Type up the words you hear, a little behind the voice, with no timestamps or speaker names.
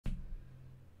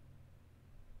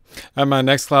I have my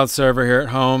Nextcloud server here at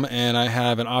home, and I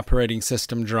have an operating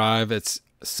system drive. It's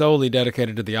solely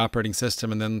dedicated to the operating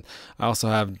system, and then I also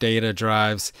have data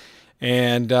drives.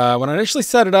 And when I initially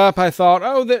set it up, I thought,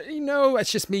 oh,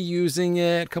 it's just me using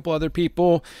it, a couple other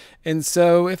people, and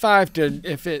so if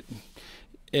the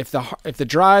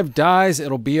drive dies,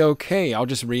 it'll be okay. I'll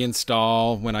just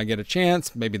reinstall when I get a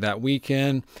chance, maybe that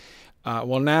weekend.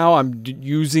 Well, now I'm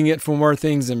using it for more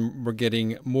things, and we're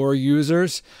getting more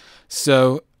users.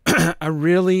 So I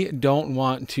really don't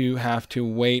want to have to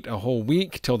wait a whole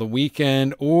week till the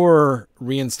weekend or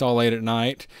reinstall late at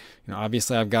night.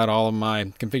 Obviously I've got all of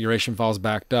my configuration files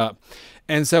backed up.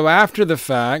 And so after the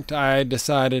fact, I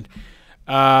decided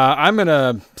I'm going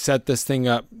to set this thing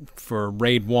up for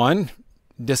RAID 1,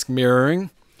 disk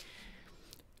mirroring.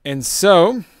 And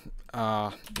so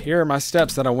here are my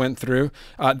steps that I went through.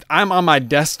 I'm on my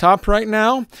desktop right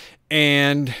now,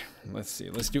 and let's see.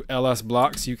 Let's do ls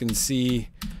block so you can see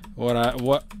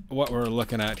what we're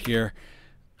looking at here.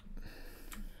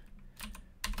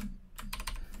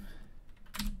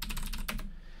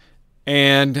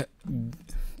 And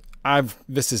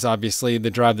this is obviously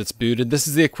the drive that's booted. This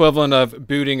is the equivalent of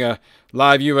booting a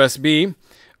live USB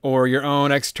or your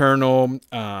own external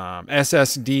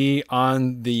SSD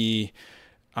on the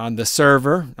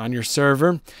server, on your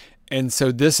server. And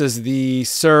so this is the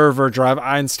server drive.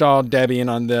 I installed Debian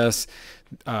on this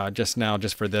just now,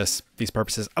 just for these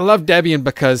purposes. I love Debian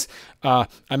because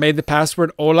I made the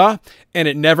password Hola, and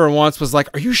it never once was like,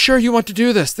 are you sure you want to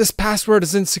do this? This password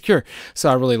is insecure. So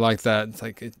I really like that. It's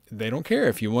like, they don't care.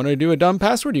 If you want to do a dumb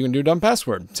password, you can do a dumb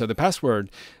password. So the password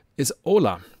is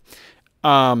Hola.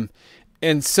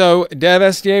 And so Dev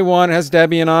SDA1 has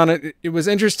Debian on it. It was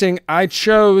interesting. I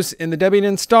chose in the Debian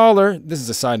installer, this is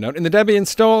a side note, in the Debian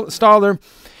installer,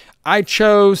 I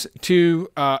chose to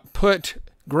put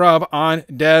grub on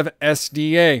Dev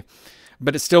SDA,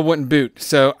 but it still wouldn't boot.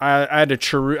 So I had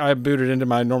to I booted into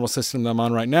my normal system that I'm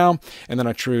on right now, and then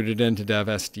I rooted into Dev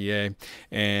SDA,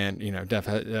 and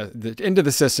into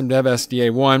the system Dev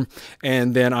SDA1,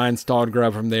 and then I installed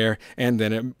grub from there, and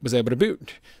then it was able to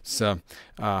boot. So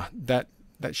that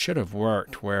should have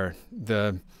worked, where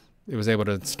it was able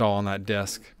to install on that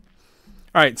disk.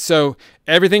 All right, so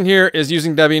everything here is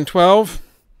using Debian 12.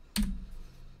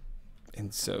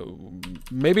 And so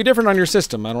maybe different on your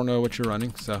system. I don't know what you're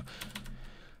running. So,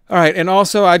 all right. And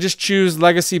also I just choose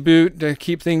legacy boot to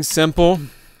keep things simple,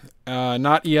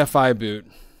 not EFI boot.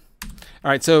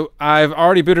 All right. So I've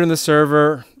already booted in the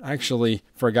server. I actually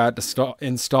forgot to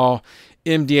install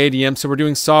MDADM. So we're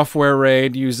doing software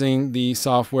RAID using the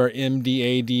software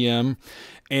MDADM.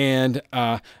 And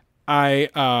I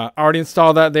already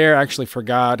installed that there. I actually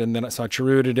forgot. And then so I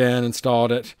rooted in,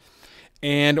 installed it.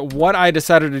 And what I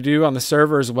decided to do on the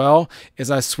server as well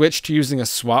is I switched to using a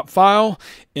swap file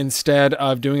instead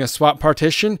of doing a swap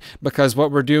partition, because what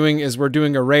we're doing is we're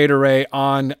doing a RAID array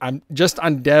just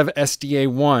on Dev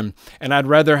SDA1, and I'd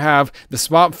rather have the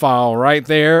swap file right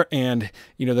there and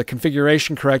the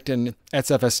configuration correct in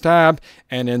XFS tab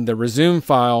and in the resume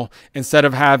file instead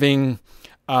of having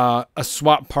a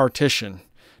swap partition.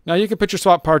 Now you can put your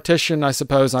swap partition, I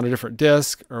suppose, on a different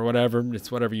disk or whatever.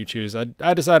 It's whatever you choose.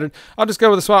 I decided I'll just go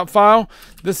with a swap file.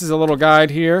 This is a little guide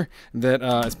here that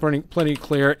is plenty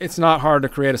clear. It's not hard to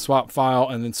create a swap file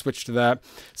and then switch to that.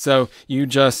 So you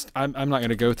just, I'm not going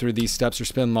to go through these steps or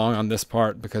spend long on this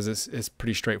part because it's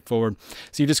pretty straightforward.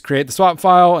 So you just create the swap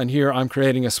file, and here I'm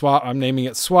creating a swap. I'm naming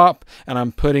it swap, and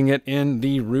I'm putting it in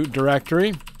the root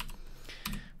directory.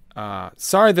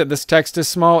 Sorry that this text is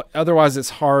small. Otherwise, it's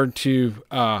hard to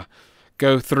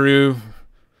go through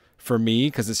for me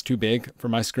because it's too big for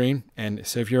my screen. And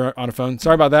so if you're on a phone,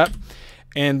 sorry about that.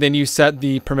 And then you set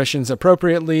the permissions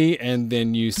appropriately, and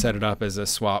then you set it up as a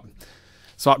swap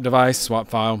device, swap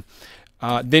file.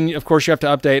 Then, of course, you have to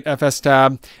update FS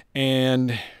tab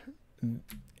and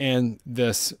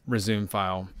this resume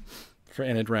file for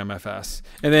init ramfs.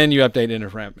 And then you update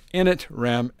init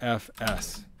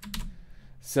ramfs.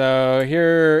 So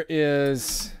here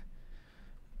is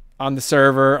on the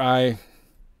server, I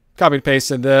copied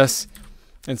pasted this.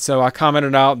 And so I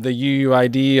commented out the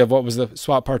UUID of what was the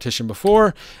swap partition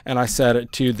before, and I set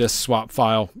it to this swap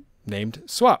file named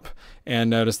swap. And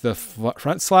notice the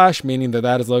front slash, meaning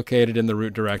that is located in the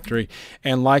root directory.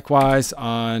 And likewise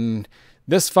on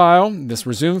this file, this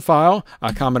resume file,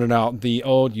 I commented out the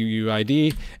old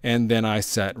UUID, and then I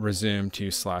set resume to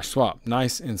 /swap.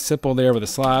 Nice and simple there with a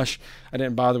slash. I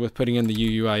didn't bother with putting in the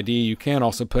UUID. You can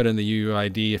also put in the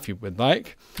UUID if you would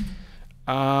like.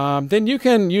 Then you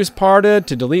can use parted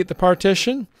to delete the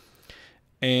partition,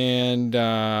 and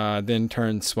then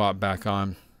turn swap back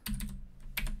on.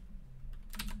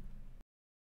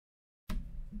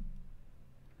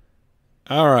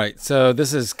 All right, so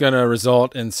this is going to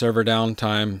result in server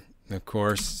downtime, of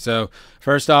course. So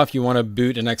first off, you want to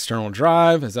boot an external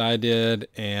drive, as I did,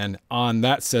 and on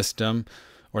that system,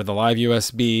 or the live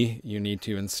USB, you need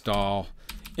to install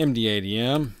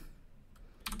MDADM.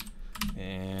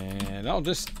 And I'll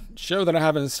just show that I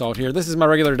have it installed here. This is my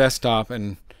regular desktop,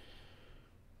 and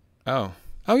oh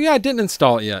yeah, I didn't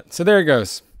install it yet. So there it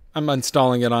goes. I'm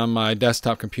installing it on my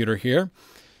desktop computer here.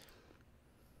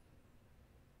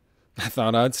 I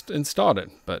thought I'd installed it,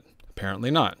 but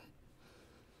apparently not.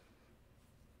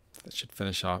 That should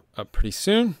finish up pretty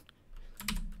soon.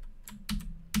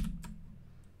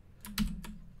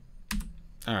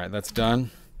 All right, that's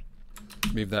done.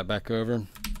 Move that back over.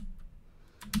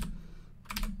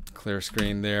 Clear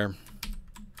screen there.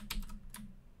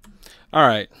 All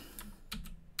right.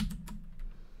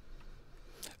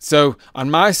 So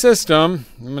on my system,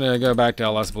 I'm going to go back to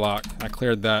LS block. I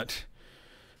cleared that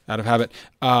out of habit.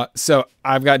 So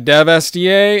I've got dev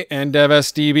SDA and dev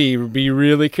SDB. Be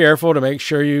really careful to make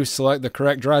sure you select the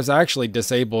correct drives. I actually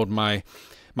disabled my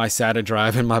SATA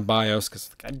drive in my BIOS because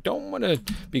I don't want to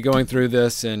be going through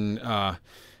this and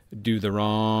do the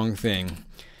wrong thing.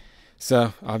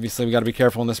 So obviously we got to be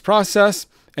careful in this process.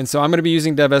 And so I'm going to be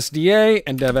using dev SDA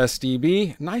and dev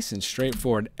SDB. Nice and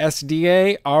straightforward.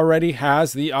 SDA already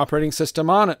has the operating system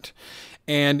on it.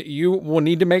 And you will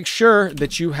need to make sure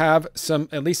that you have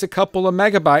at least a couple of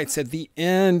megabytes at the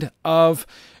end of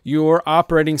your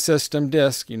operating system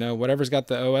disk, whatever's got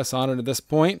the OS on it at this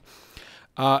point,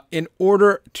 in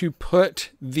order to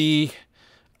put the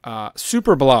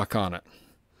super block on it.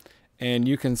 And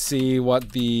you can see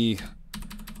what the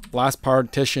last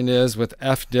partition is with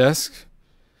fdisk.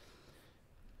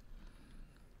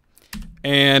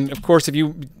 And of course, if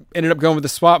you ended up going with the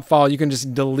swap file, you can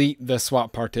just delete the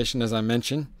swap partition, as I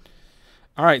mentioned.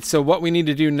 All right, so what we need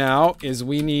to do now is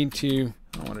we need to,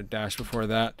 I want to dash before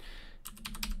that.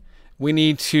 We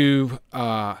need to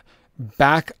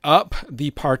back up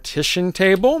the partition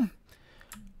table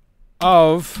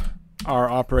of our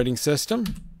operating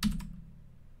system.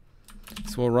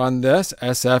 So we'll run this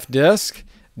sfdisk.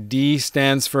 D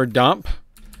stands for dump,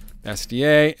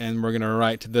 SDA, and we're going to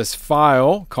write to this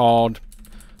file called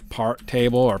part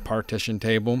table or partition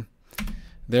table.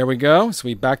 There we go. So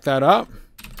we back that up.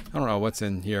 I don't know what's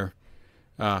in here.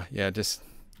 Yeah, just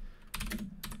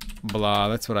blah.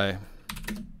 That's what I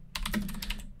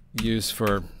use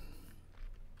for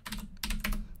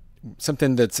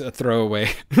something that's a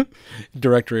throwaway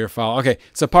directory or file. Okay,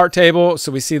 so part table.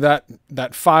 So we see that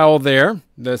file there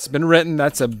that's been written.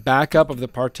 That's a backup of the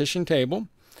partition table.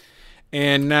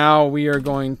 And now we are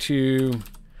going to,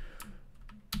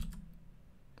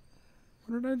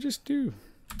 what did I just do?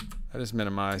 I just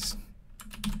minimized.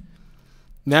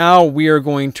 Now we are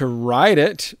going to write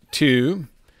it to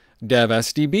dev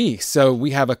SDB. So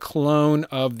we have a clone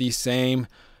of the same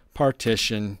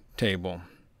partition table.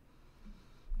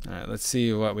 All right, let's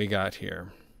see what we got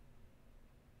here.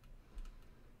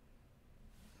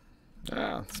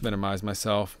 Let's minimize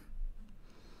myself.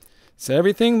 So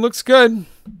everything looks good.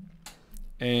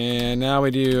 And now we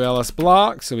do ls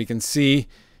block so we can see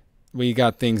we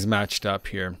got things matched up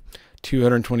here.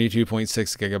 222.6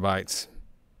 gigabytes.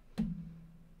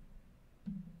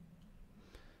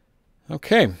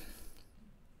 Okay.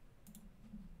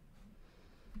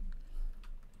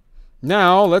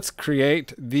 Now let's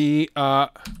create the,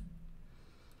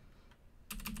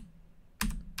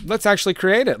 let's actually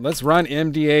create it. Let's run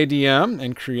MDADM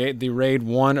and create the RAID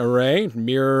 1 array,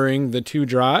 mirroring the two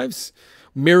drives,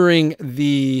 mirroring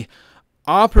the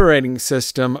operating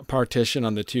system partition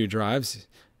on the two drives.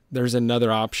 There's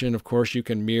another option. Of course, you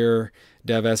can mirror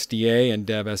dev SDA and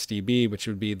dev SDB, which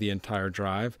would be the entire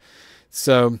drive.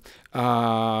 So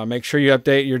make sure you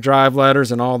update your drive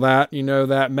letters and all that. You know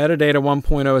that metadata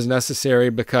 1.0 is necessary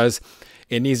because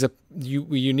it needs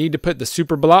you need to put the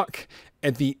super block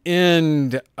at the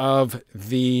end of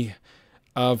the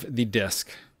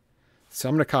disk. So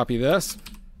I'm going to copy this.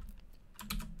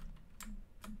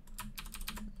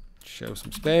 Show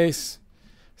some space.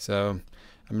 So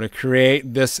I'm going to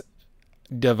create this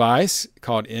device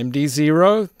called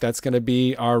MD0. That's going to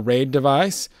be our RAID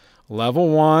device. Level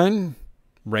 1,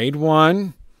 RAID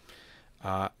 1.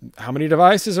 How many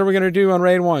devices are we going to do on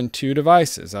RAID 1? 2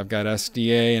 devices. I've got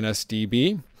SDA and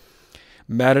SDB.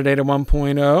 Metadata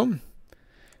 1.0.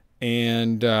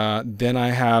 And then I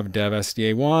have dev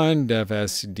SDA 1, dev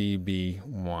SDB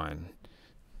 1.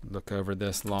 Look over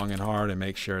this long and hard and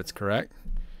make sure it's correct.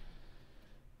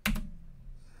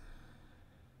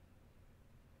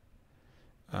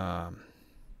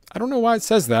 I don't know why it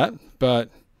says that, but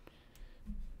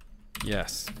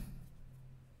yes.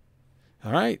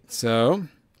 All right, so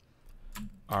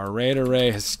our RAID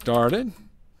array has started.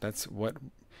 That's what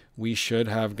we should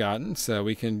have gotten. So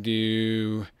we can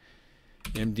do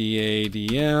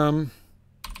mdadm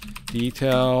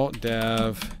detail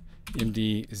dev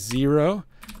md0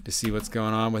 to see what's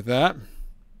going on with that.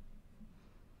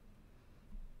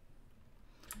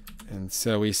 And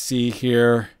so we see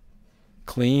here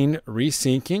clean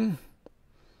resyncing.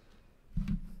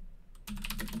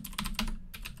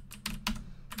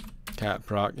 Cat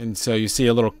proc, and so you see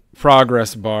a little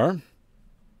progress bar.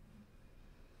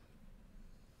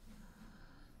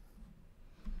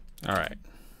 All right.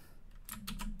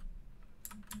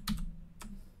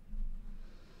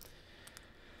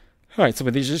 All right, so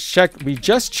we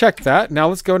just checked that. Now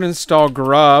let's go and install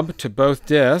grub to both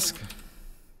disks.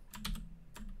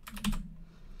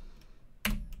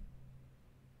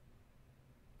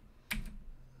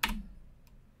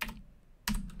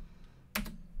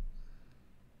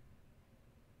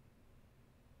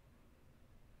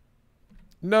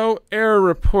 No error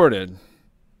reported.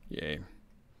 Yay.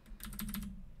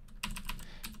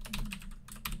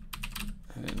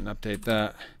 And update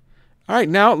that. All right,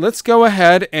 now let's go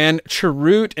ahead and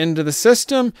chroot into the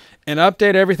system and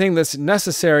update everything that's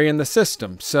necessary in the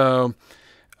system. So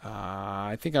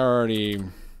I think I already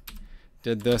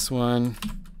did this one.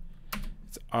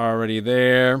 It's already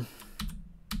there.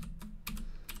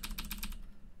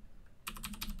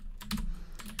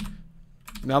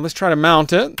 Now let's try to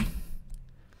mount it.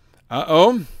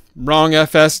 Uh-oh, wrong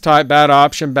FS type, bad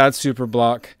option, bad super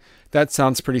block. That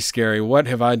sounds pretty scary. What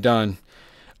have I done?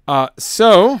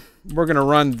 So we're going to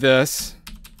run this,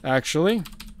 actually.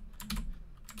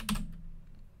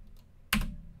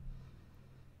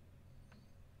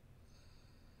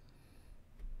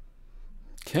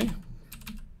 Okay.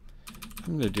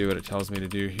 I'm going to do what it tells me to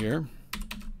do here.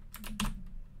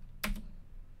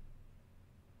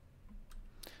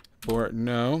 Abort,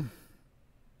 no.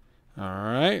 All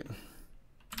right.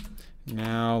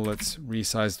 Now let's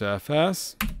resize to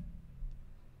FS.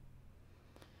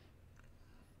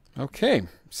 Okay,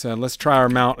 so let's try our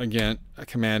mount again,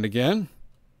 command again.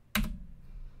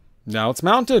 Now it's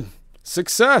mounted.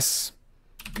 Success.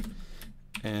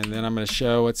 And then I'm going to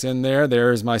show what's in there.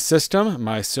 There's my system,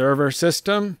 my server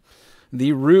system,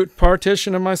 the root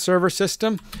partition of my server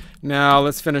system. Now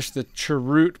let's finish the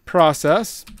chroot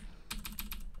process.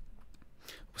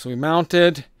 So we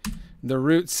mounted the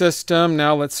root system.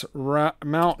 Now let's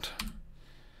mount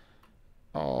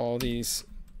all these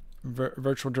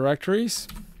virtual directories.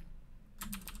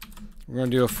 We're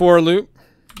going to do a for loop.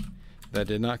 That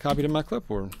did not copy to my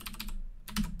clipboard.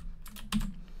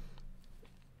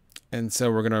 And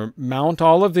so we're going to mount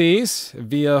all of these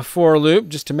via for loop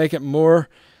just to make it more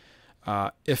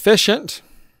efficient.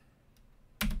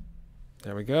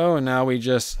 There we go. And now we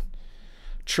just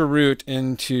chroot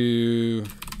into...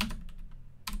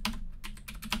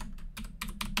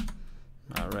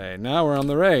 All right, now we're on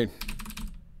the RAID.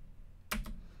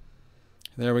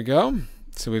 There we go.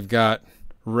 So we've got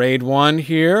RAID 1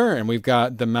 here, and we've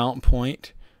got the mount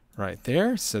point right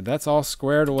there. So that's all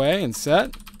squared away and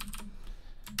set.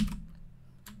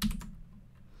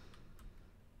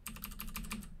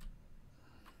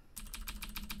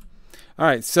 All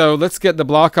right, so let's get the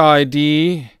block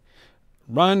ID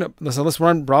run. So let's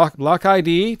run block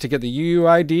ID to get the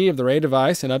UUID of the RAID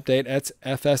device and update its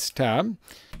FS tab.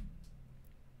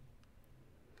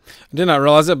 I did not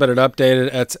realize it, but it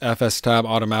updated its FS tab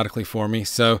automatically for me.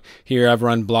 So here I've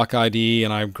run block ID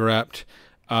and I've grepped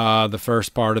the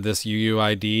first part of this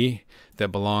UUID that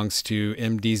belongs to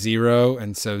MD0,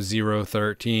 and so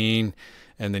 013,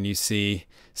 and then you see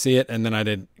it, and then I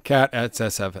did cat ets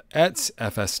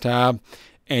FS tab,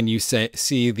 and you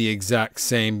see the exact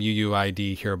same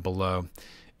UUID here below.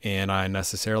 And I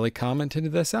necessarily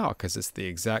commented this out because it's the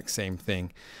exact same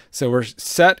thing. So we're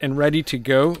set and ready to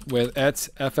go with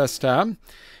ets FS tab.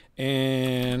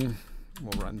 And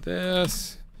we'll run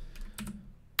this.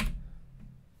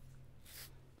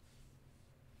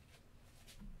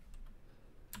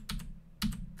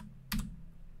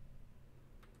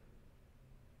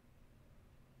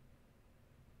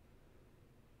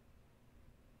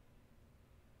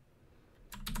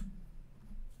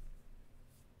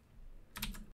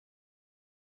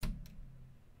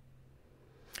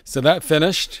 So that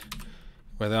finished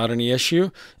without any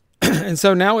issue. And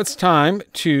so now it's time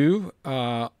to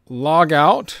log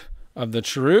out of the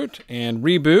chroot and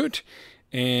reboot.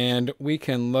 And we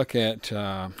can look at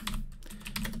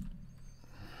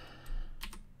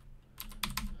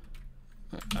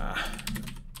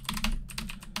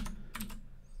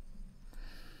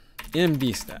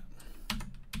mdstat.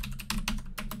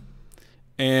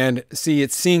 And see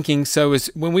it's syncing. So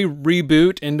when we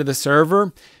reboot into the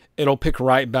server, it'll pick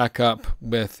right back up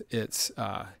with its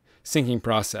syncing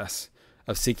process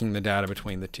of syncing the data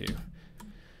between the two.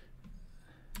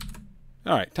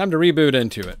 All right, time to reboot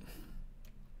into it.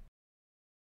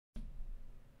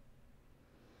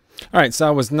 All right, so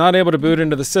I was not able to boot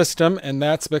into the system, and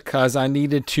that's because I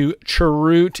needed to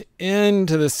chroot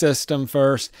into the system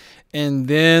first and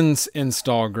then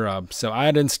install grub. So I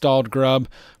had installed grub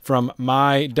from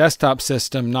my desktop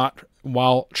system, not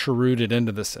while chrooted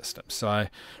into the system. So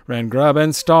I ran grub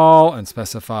install and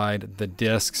specified the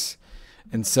disks.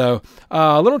 And so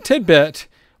a little tidbit,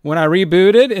 when I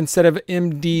rebooted, instead of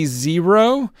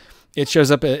MD0, it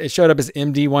showed up as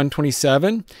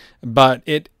MD127, but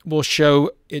it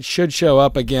should show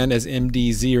up again as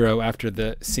MD0 after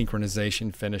the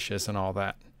synchronization finishes and all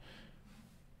that.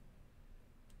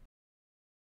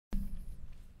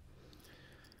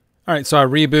 All right, so I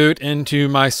reboot into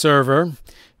my server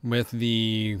with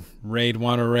the RAID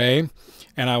 1 array,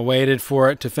 and I waited for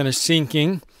it to finish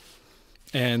syncing,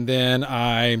 and then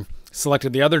I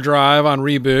selected the other drive on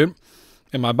reboot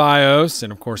in my BIOS,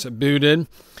 and of course it booted.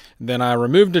 Then I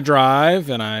removed a drive,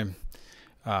 and I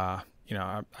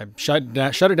shut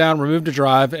it down, removed a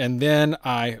drive, and then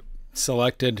I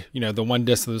selected the one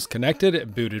disk that was connected.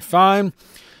 It booted fine,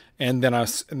 and then I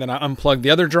unplugged the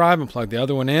other drive and plugged the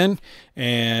other one in,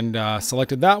 and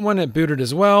selected that one. It booted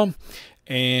as well,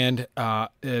 and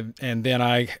then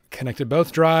I connected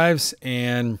both drives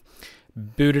and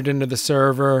booted into the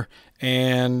server.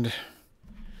 And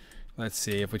let's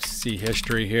see if we see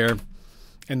history here.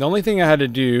 And the only thing I had to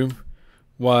do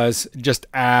was just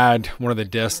add one of the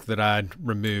disks that I'd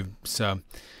removed. So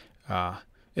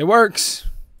it works.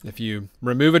 If you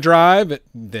remove a drive,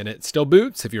 then it still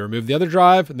boots. If you remove the other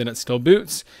drive, then it still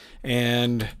boots.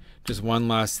 And just one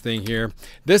last thing here.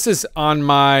 This is on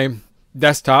my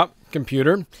desktop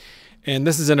computer, and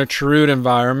this is in a chroot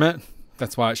environment.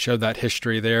 That's why it showed that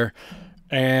history there.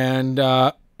 And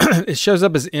it shows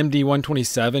up as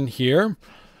MD127 here.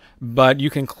 But you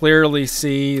can clearly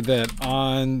see that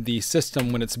on the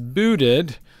system when it's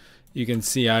booted, you can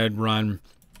see I had run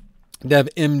dev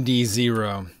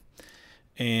MD0.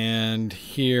 And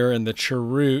here in the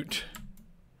chroot,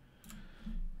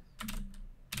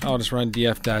 I'll just run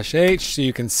df-h so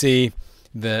you can see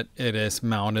that it is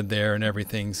mounted there and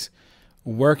everything's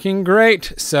working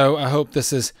great. So I hope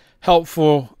this is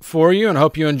helpful for you, and I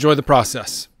hope you enjoy the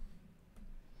process.